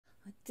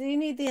Do you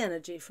need the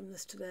energy from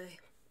this today?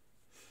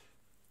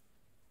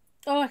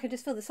 Oh, I can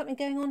just feel there's something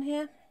going on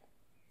here.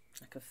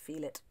 I can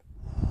feel it.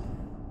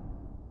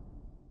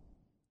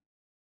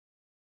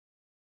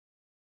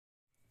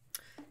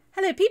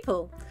 Hello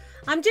people,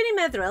 I'm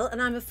Ginnymetheral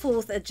and I'm a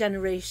 4th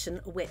generation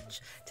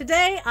witch.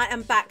 Today I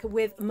am back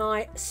with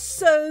my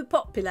so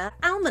popular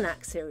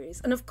almanac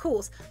series, and of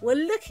course we're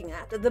looking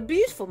at the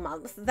beautiful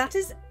month that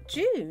is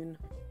June.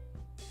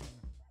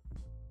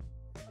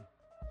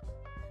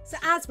 So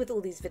as with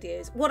all these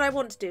videos, what I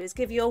want to do is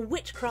give you a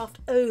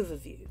witchcraft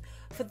overview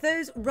for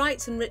those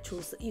rites and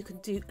rituals that you can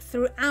do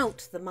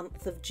throughout the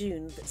month of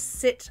June that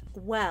sit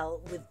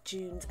well with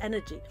June's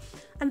energy.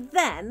 And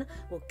then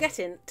we'll get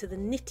into the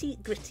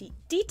nitty-gritty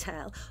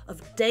detail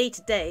of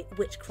day-to-day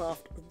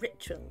witchcraft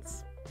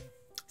rituals.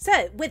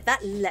 So with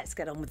that, let's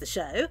get on with the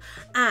show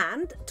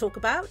and talk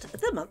about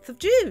the month of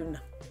June.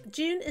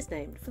 June is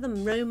named for the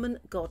Roman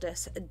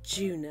goddess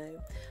Juno,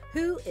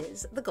 who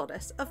is the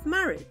goddess of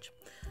marriage.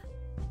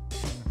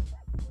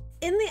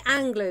 In the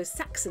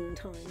Anglo-Saxon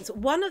times,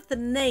 one of the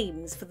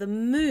names for the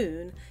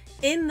moon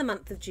in the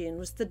month of June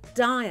was the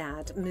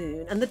dyad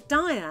moon, and the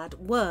dyad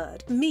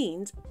word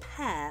means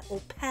pair or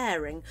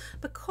pairing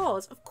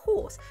because, of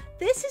course,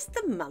 this is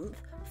the month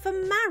for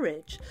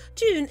marriage.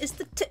 June is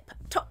the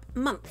tip-top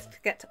month to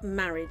get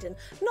married in,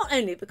 not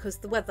only because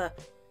the weather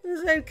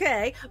is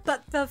okay,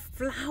 but the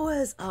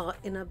flowers are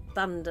in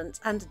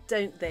abundance, and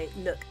don't they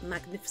look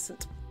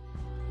magnificent?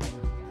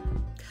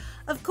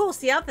 Of course,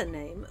 the other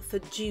name for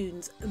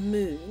June's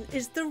moon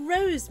is the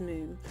rose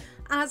moon,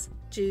 as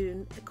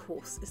June, of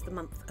course, is the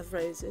month of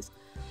roses.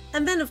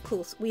 And then, of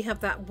course, we have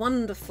that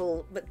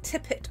wonderful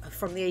tippet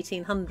from the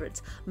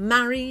 1800s,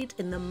 married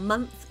in the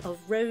month of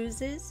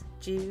roses,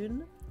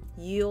 June,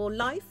 your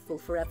life will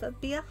forever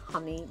be a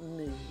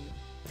honeymoon.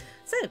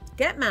 So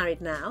get married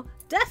now,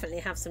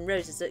 definitely have some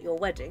roses at your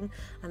wedding,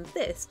 and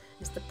this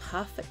is the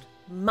perfect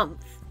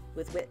month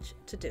with which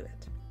to do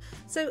it.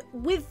 So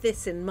with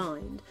this in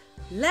mind,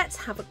 let's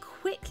have a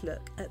quick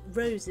look at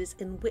roses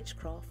in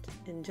witchcraft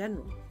in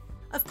general.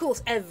 Of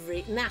course,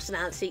 every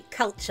nationality,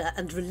 culture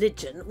and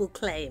religion will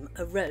claim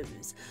a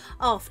rose.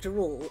 After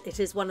all, it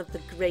is one of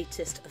the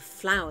greatest of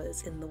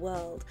flowers in the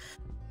world.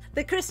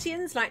 The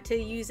Christians like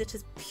to use it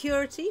as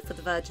purity for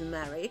the Virgin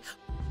Mary,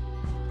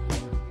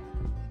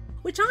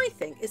 which I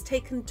think is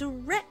taken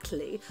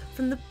directly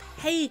from the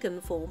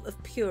pagan form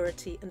of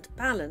purity and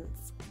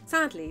balance.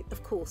 Sadly,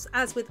 of course,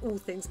 as with all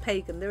things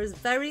pagan, there is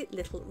very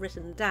little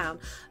written down,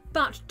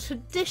 but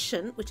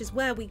tradition, which is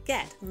where we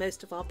get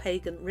most of our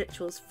pagan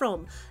rituals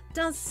from,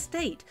 does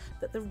state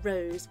that the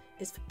rose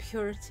is for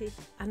purity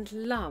and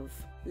love.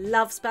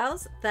 Love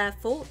spells,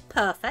 therefore,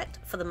 perfect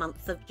for the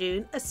month of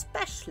June,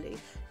 especially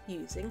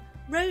using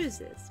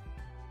roses.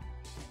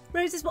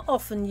 Roses were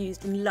often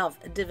used in love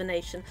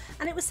divination,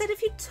 and it was said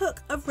if you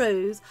took a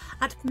rose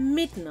at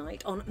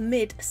midnight on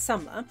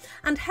midsummer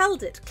and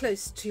held it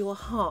close to your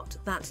heart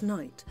that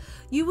night,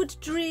 you would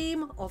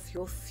dream of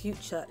your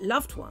future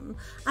loved one,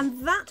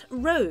 and that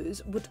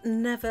rose would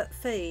never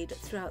fade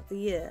throughout the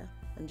year,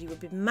 and you would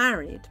be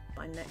married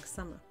by next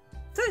summer.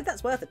 So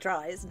that's worth a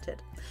try, isn't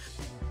it?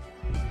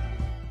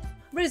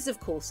 Roses, of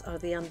course, are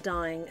the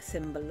undying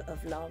symbol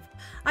of love.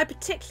 I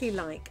particularly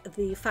like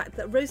the fact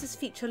that roses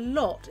feature a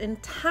lot in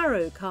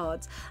tarot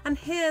cards, and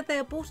here they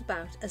are brought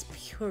about as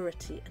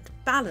purity and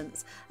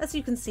balance, as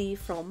you can see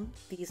from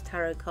these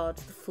tarot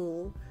cards: the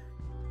Fool,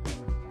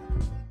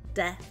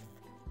 Death,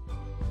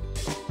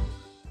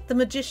 the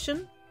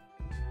Magician.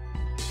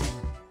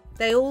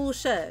 They all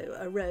show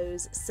a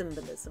rose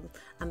symbolism,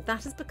 and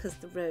that is because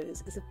the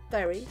rose is a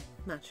very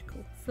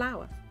magical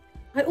flower.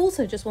 I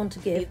also just want to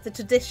give the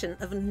tradition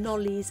of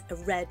Knollys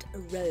red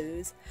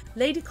rose.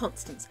 Lady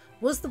Constance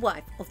was the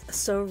wife of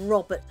Sir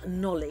Robert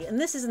Knollys, and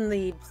this is in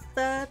the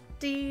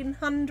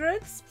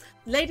 1300s.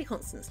 Lady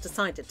Constance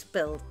decided to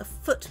build a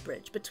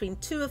footbridge between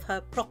two of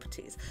her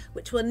properties,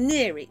 which were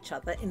near each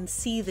other in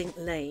Seething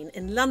Lane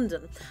in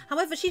London.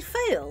 However, she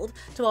failed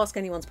to ask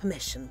anyone's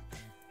permission,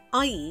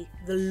 i.e.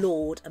 the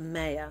Lord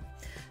Mayor.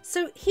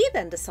 So he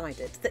then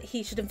decided that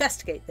he should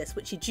investigate this,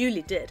 which he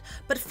duly did,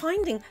 but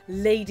finding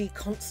Lady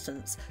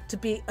Constance to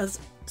be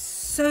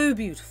so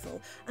beautiful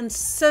and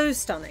so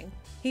stunning,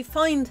 he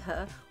fined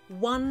her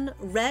 1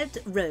 red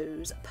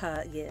rose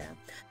per year.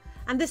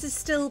 And this is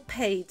still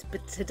paid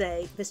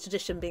today, this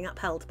tradition being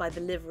upheld by the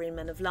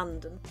liverymen of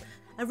London.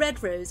 A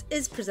red rose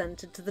is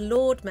presented to the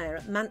Lord Mayor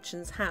at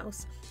Mansions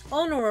House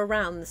on or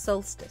around the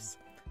solstice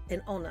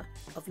in honour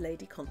of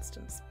Lady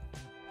Constance.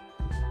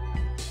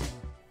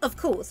 Of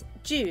course,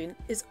 June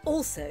is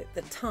also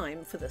the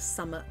time for the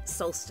summer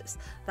solstice,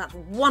 that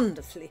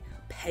wonderfully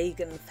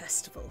pagan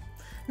festival.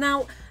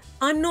 Now,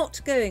 I'm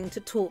not going to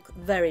talk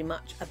very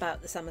much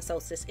about the summer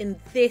solstice in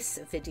this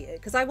video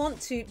because I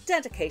want to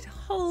dedicate a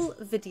whole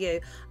video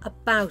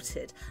about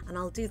it, and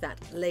I'll do that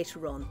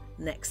later on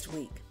next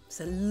week.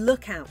 So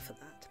look out for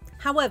that.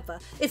 However,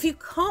 if you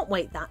can't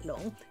wait that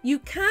long, you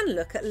can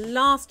look at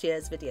last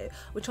year's video,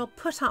 which I'll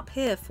put up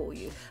here for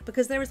you,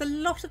 because there is a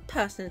lot of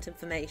pertinent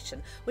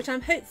information, which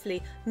I'm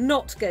hopefully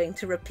not going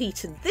to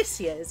repeat in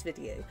this year's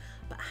video,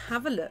 but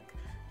have a look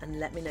and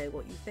let me know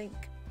what you think.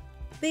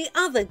 The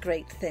other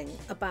great thing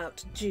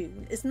about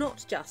June is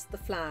not just the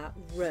flower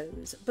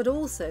rose, but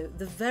also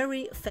the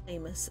very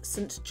famous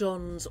St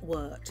John's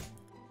wort.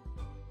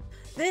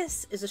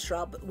 This is a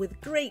shrub with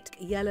great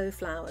yellow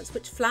flowers,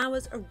 which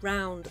flowers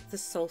around the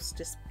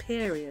solstice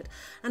period.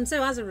 And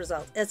so as a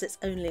result, as it's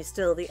only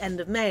still the end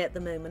of May at the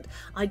moment,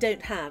 I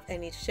don't have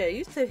any to show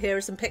you. So here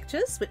are some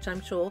pictures, which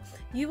I'm sure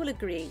you will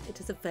agree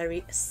it is a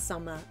very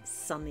summer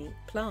sunny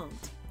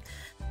plant.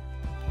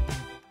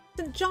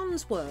 St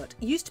John's wort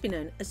used to be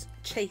known as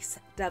chase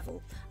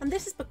devil, and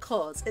this is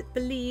because it's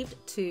believed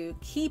to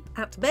keep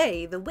at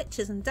bay the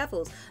witches and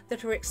devils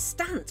that are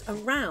extant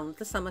around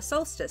the summer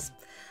solstice.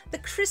 The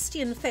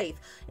Christian faith,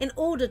 in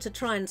order to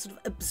try and sort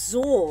of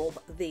absorb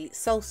the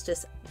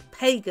solstice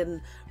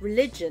pagan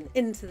religion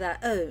into their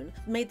own,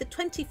 made the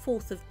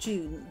 24th of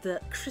June the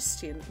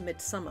Christian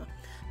Midsummer.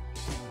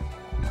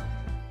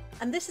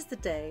 And this is the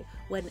day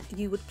when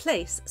you would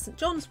place St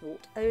John's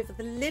wort over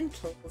the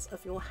lintels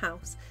of your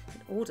house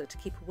in order to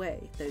keep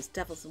away those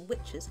devils and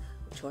witches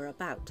which are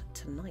about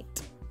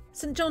tonight.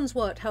 St John's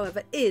wort,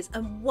 however, is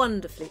a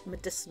wonderfully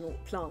medicinal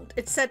plant.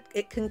 It's said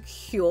it can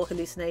cure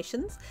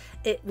hallucinations.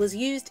 It was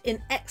used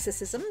in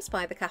exorcisms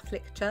by the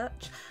Catholic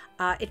Church.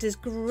 It is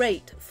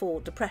great for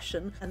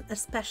depression and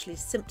especially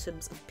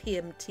symptoms of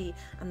PMT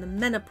and the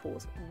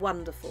menopause.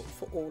 Wonderful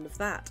for all of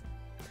that.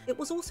 It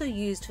was also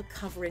used for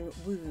covering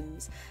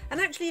wounds,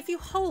 and actually if you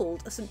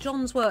hold a St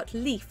John's wort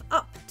leaf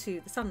up to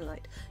the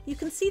sunlight, you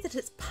can see that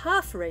it's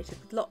perforated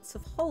with lots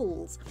of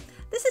holes.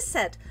 This is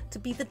said to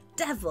be the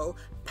devil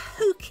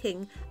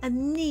poking a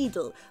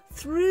needle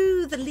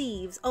through the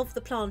leaves of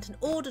the plant in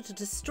order to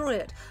destroy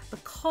it,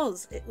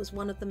 because it was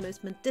one of the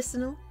most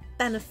medicinal,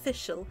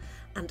 beneficial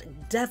and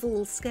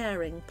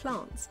devil-scaring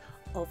plants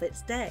of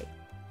its day.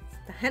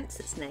 Hence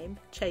its name,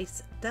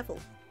 chase devil.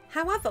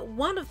 However,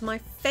 one of my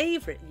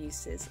favourite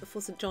uses for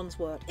St John's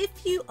wort,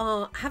 if you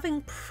are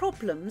having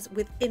problems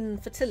with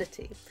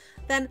infertility,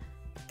 then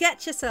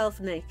get yourself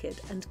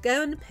naked and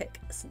go and pick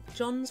St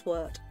John's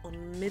wort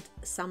on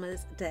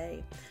Midsummer's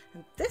Day,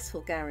 and this will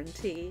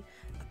guarantee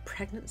a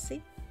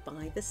pregnancy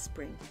by the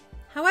spring.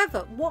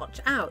 However, watch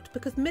out,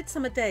 because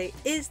Midsummer Day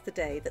is the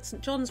day that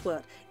St John's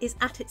wort is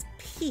at its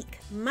peak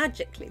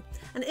magically,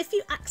 and if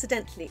you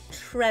accidentally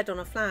tread on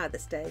a flower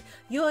this day,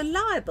 you're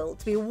liable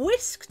to be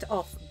whisked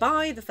off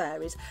by the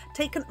fairies,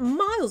 taken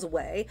miles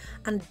away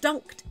and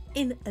dunked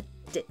in a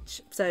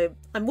ditch. So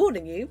I'm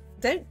warning you,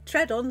 don't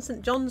tread on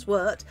St John's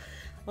wort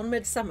on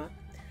Midsummer.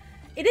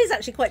 It is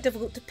actually quite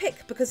difficult to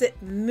pick because it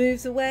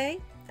moves away.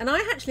 And I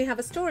actually have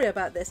a story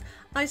about this.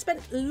 I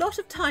spent a lot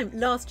of time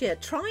last year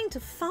trying to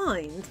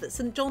find that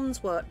St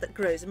John's wort that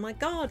grows in my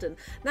garden.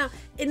 Now,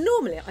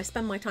 normally I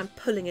spend my time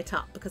pulling it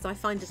up because I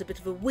find it a bit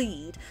of a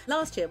weed.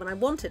 Last year when I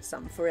wanted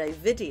some for a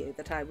video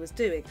that I was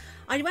doing,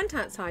 I went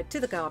outside to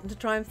the garden to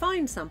try and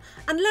find some,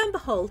 and lo and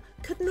behold,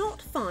 could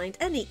not find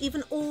any,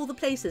 even all the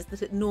places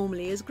that it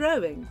normally is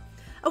growing.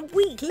 A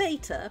week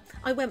later,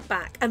 I went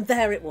back and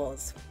there it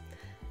was.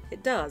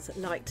 It does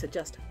like to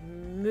just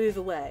move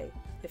away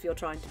if you're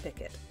trying to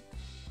pick it.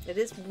 It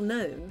is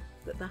known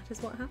that that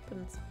is what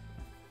happens.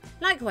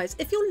 Likewise,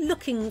 if you're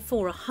looking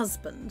for a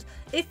husband,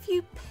 if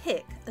you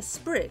pick a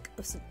sprig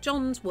of St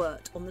John's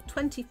wort on the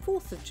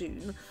 24th of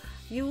June,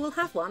 you will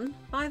have one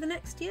by the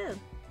next year.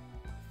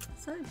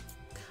 So,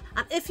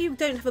 and if you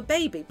don't have a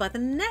baby by the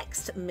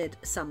next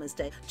Midsummer's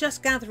Day,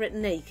 just gather it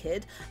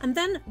naked, and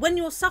then when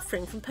you're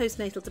suffering from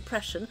postnatal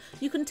depression,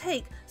 you can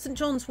take St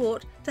John's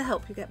wort to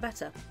help you get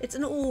better. It's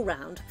an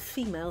all-round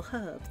female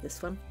herb,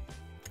 this one.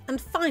 And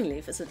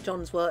finally, for St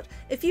John's wort,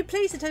 if you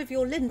place it over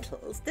your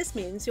lintels, this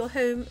means your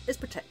home is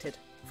protected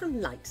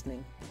from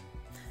lightning.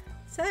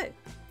 So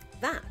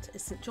that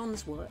is St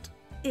John's wort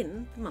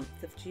in the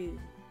month of June.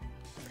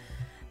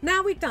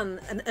 Now we've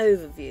done an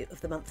overview of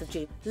the month of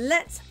June,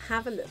 let's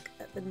have a look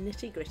at the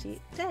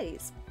nitty-gritty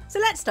days. So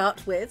let's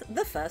start with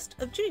the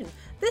 1st of June.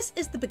 This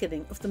is the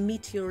beginning of the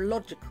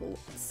meteorological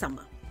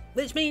summer,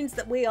 which means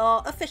that we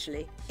are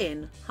officially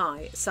in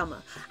high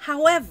summer.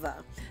 However,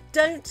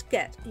 don't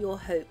get your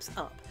hopes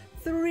up.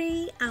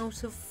 3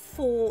 out of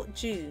 4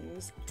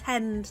 Junes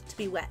tend to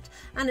be wet,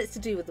 and it's to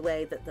do with the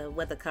way that the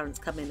weather currents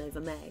come in over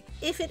May.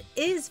 If it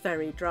is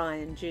very dry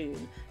in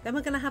June, then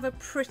we're going to have a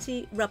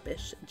pretty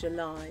rubbish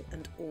July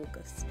and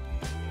August.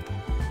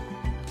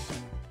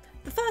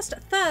 The first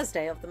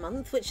Thursday of the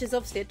month, which is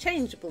obviously a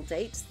changeable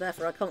date, so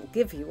therefore I can't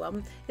give you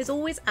one, is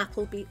always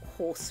Appleby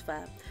Horse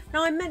Fair.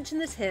 Now I mention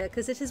this here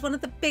because it is one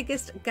of the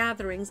biggest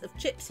gatherings of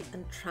gypsy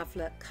and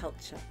traveller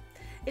culture.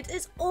 It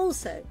is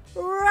also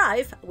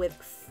rife with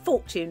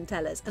fortune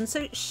tellers, and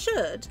so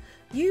should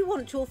you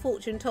want your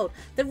fortune told,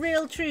 the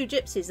real true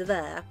gypsies are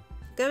there.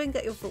 Go and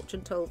get your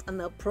fortune told and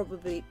they'll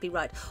probably be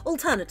right.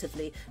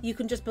 Alternatively, you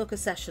can just book a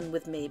session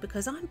with me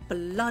because I'm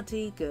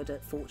bloody good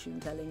at fortune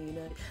telling, you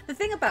know. The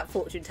thing about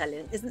fortune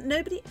telling is that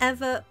nobody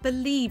ever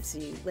believes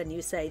you when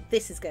you say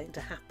this is going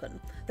to happen.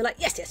 They're like,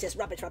 yes, yes, yes,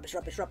 rubbish, rubbish,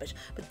 rubbish, rubbish.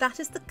 But that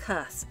is the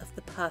curse of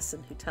the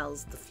person who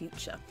tells the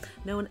future.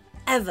 No one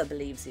ever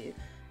believes you.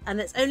 And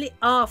it's only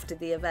after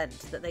the event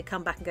that they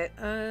come back and go,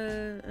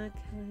 oh, okay,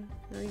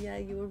 oh yeah,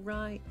 you were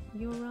right,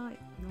 you were right.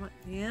 And I'm like,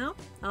 yeah,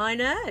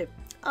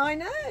 I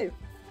know.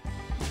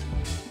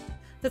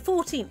 The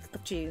 14th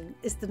of June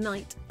is the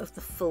night of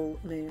the full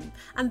moon,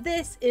 and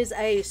this is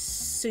a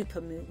super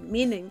moon,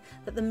 meaning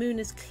that the moon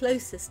is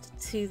closest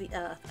to the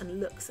earth and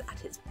looks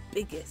at its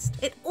biggest.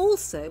 It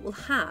also will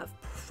have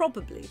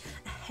probably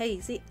a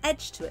hazy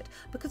edge to it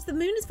because the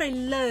moon is very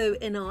low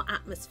in our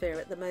atmosphere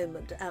at the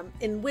moment.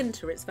 In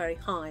winter it's very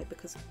high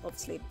because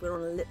obviously we're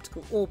on an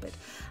elliptical orbit,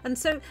 and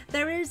so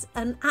there is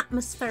an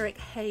atmospheric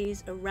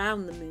haze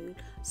around the moon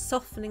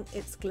softening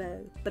its glow,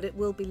 but it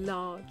will be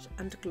large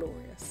and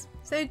glorious.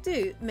 So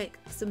do make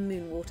some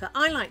moon water.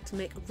 I like to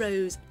make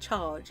rose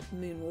charge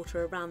moon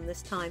water around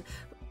this time,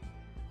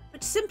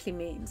 which simply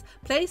means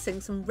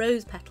placing some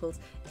rose petals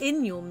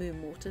in your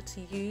moon water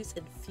to use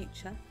in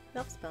future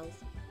love spells.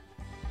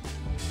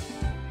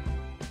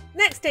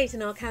 Next date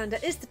in our calendar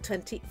is the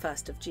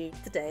 21st of June,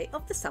 the day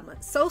of the summer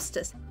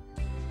solstice.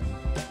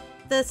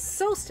 The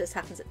solstice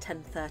happens at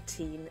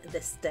 10:13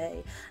 this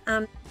day,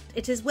 and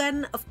it is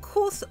when, of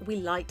course, we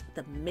light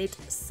the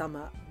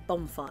midsummer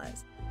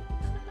bonfires.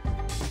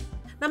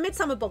 Now,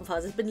 midsummer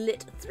bonfires have been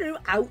lit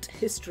throughout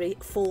history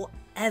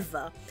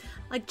forever.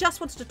 I just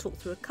wanted to talk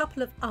through a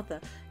couple of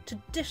other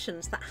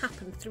traditions that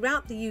happen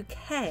throughout the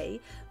UK,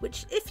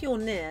 which, if you're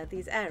near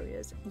these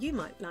areas, you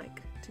might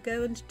like to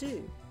go and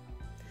do.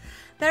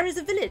 There is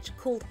a village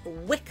called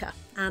Wicker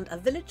and a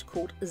village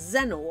called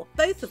Zenor,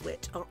 both of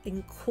which are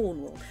in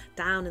Cornwall,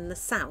 down in the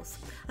south,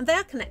 and they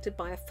are connected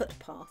by a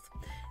footpath.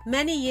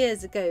 Many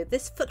years ago,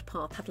 this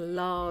footpath had a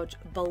large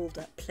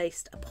boulder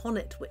placed upon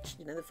it, which,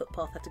 you know, the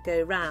footpath had to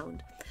go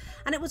round.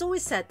 And it was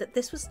always said that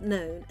this was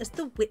known as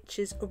the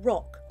Witch's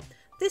Rock.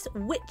 This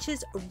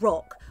Witch's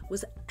Rock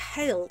was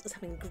hailed as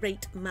having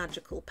great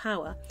magical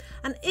power.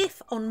 And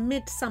if on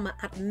midsummer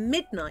at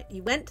midnight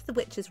you went to the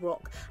Witch's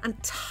Rock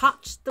and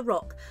touched the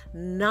rock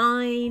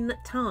 9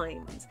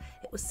 times,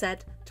 it was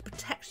said to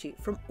protect you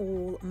from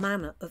all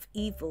manner of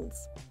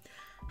evils.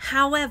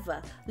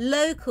 However,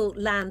 local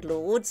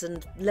landlords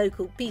and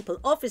local people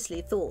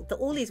obviously thought that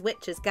all these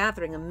witches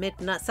gathering in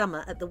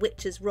midsummer at the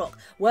Witch's Rock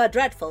were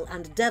dreadful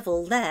and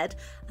devil-led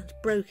and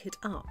broke it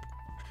up.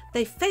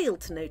 They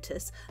failed to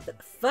notice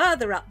that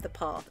further up the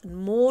path and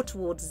more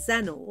towards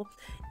Zenor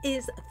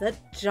is the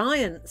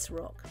Giant's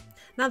Rock.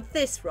 Now,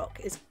 this rock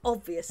is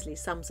obviously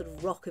some sort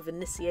of rock of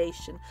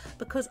initiation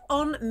because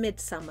on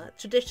midsummer,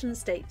 tradition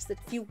states that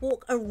if you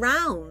walk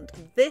around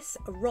this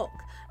rock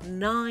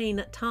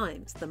 9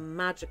 times, the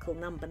magical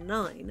number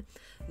 9,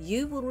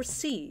 you will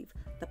receive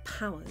the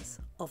powers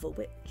of a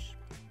witch.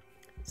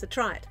 So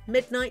try it.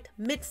 Midnight,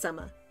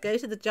 midsummer, go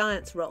to the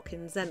Giant's Rock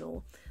in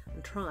Zenor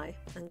and try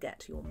and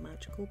get your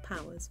magical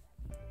powers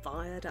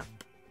fired up.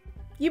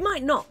 You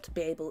might not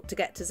be able to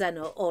get to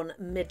Zenor on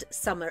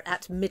midsummer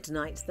at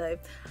midnight though.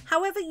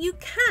 However, you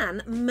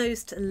can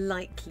most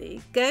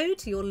likely go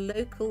to your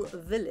local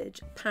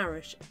village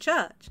parish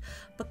church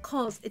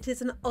because it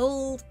is an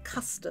old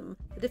custom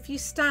that if you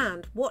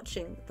stand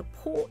watching the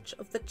porch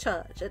of the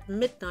church at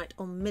midnight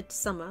on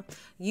midsummer,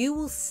 you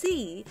will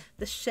see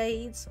the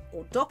shades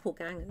or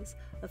doppelgangers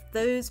of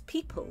those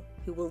people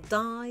who will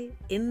die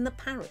in the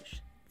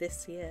parish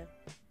this year.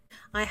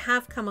 I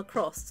have come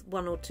across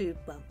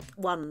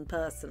one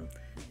person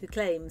who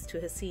claims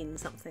to have seen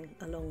something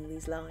along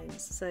these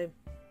lines, so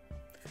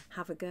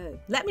have a go.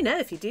 Let me know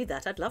if you do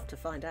that, I'd love to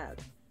find out.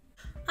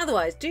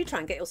 Otherwise, do try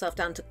and get yourself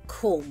down to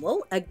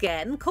Cornwall.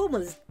 Again,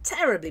 Cornwall is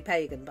terribly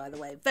pagan, by the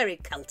way, very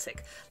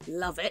Celtic,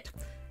 love it.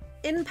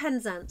 In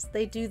Penzance,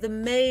 they do the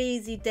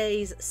Maisie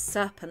Days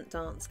serpent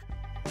dance.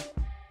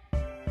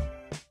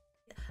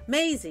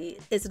 Maisie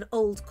is an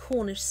old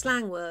Cornish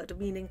slang word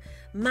meaning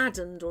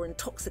maddened or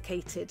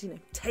intoxicated, you know,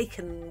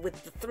 taken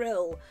with the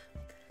thrill.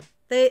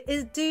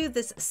 They do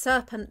this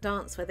serpent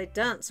dance where they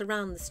dance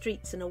around the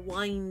streets in a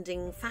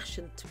winding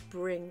fashion to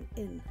bring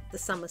in the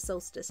summer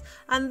solstice.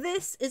 And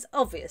this is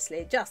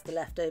obviously just the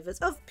leftovers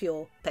of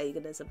pure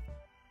paganism.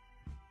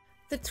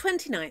 The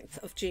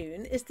 29th of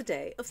June is the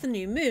day of the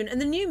new moon, and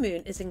the new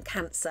moon is in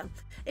Cancer.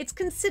 It's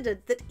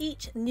considered that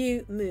each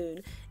new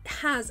moon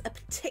has a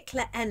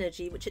particular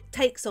energy which it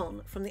takes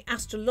on from the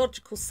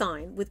astrological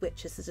sign with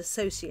which it is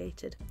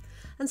associated.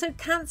 And so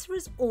Cancer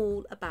is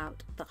all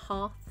about the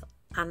hearth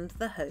and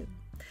the home.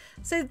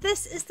 So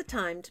this is the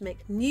time to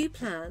make new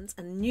plans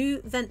and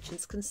new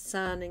ventures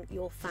concerning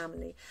your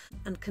family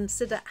and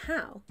consider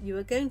how you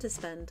are going to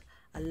spend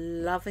a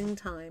loving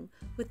time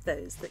with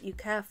those that you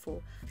care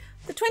for.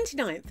 The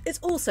 29th is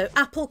also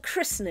Apple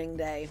Christening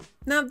Day.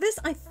 Now this,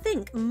 I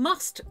think,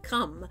 must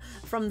come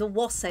from the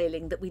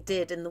wassailing that we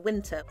did in the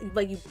winter,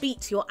 where you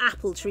beat your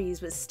apple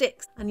trees with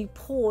sticks and you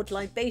poured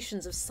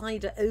libations of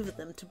cider over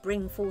them to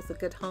bring forth a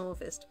good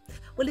harvest.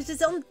 Well, it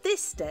is on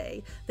this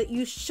day that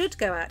you should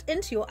go out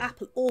into your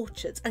apple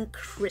orchards and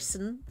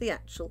christen the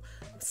actual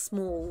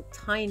small,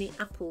 tiny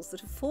apples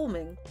that are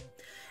forming.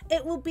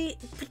 It will be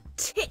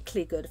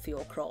particularly good for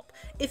your crop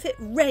if it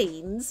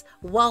rains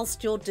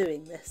whilst you're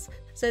doing this.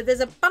 So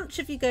there's a bunch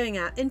of you going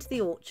out into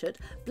the orchard,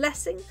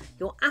 blessing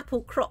your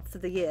apple crop for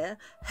the year.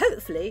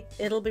 Hopefully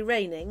it'll be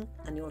raining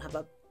and you'll have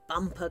a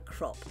bumper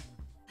crop.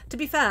 To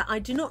be fair, I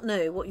do not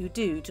know what you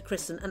do to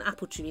christen an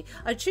apple tree.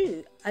 I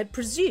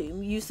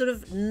presume you sort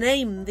of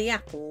name the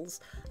apples.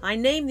 I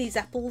name these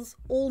apples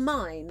all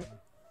mine.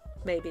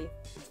 Maybe.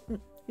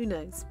 Who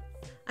knows?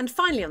 And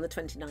finally on the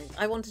 29th,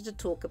 I wanted to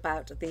talk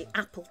about the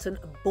Appleton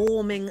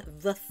Bourming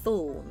the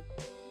Thorn.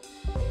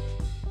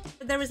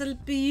 There is a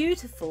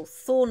beautiful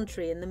thorn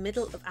tree in the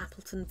middle of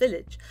Appleton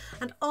village,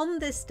 and on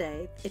this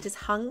day it is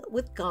hung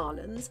with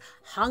garlands,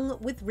 hung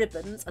with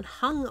ribbons and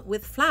hung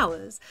with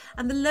flowers,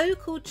 and the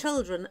local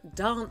children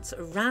dance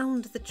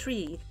around the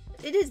tree.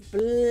 It is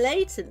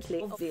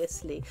blatantly,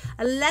 obviously,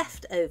 a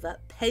leftover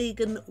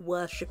pagan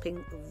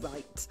worshipping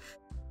rite.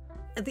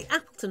 The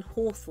Appleton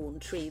hawthorn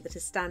tree that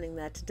is standing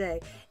there today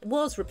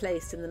was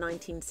replaced in the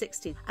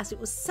 1960s, as it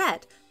was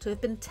said to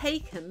have been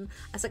taken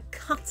as a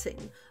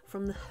cutting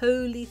from the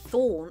holy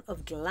thorn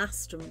of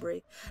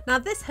Glastonbury. Now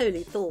this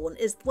holy thorn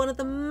is one of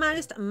the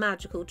most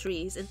magical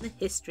trees in the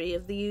history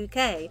of the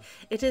UK.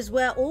 It is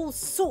where all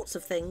sorts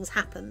of things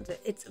happened.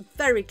 It's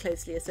very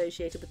closely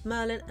associated with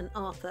Merlin and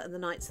Arthur and the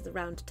Knights of the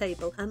Round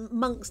Table, and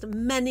amongst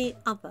many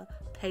other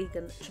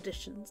pagan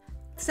traditions.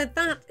 So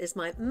that is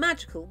my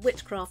magical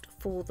witchcraft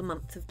for the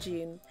month of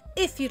June.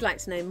 If you'd like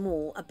to know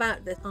more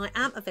about this, I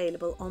am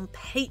available on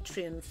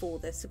Patreon for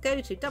this. So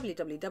go to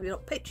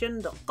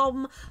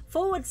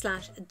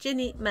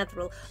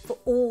www.patreon.com/Ginnymetheral for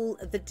all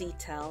the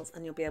details,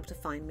 and you'll be able to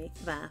find me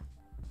there.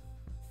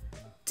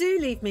 Do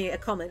leave me a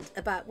comment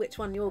about which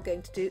one you're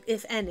going to do,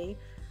 if any.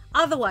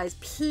 Otherwise,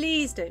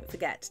 please don't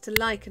forget to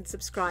like and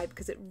subscribe,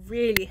 because it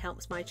really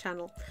helps my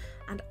channel.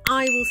 And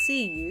I will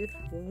see you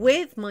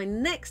with my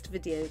next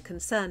video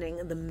concerning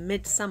the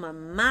Midsummer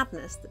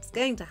Madness that's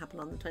going to happen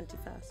on the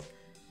 21st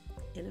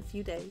in a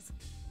few days.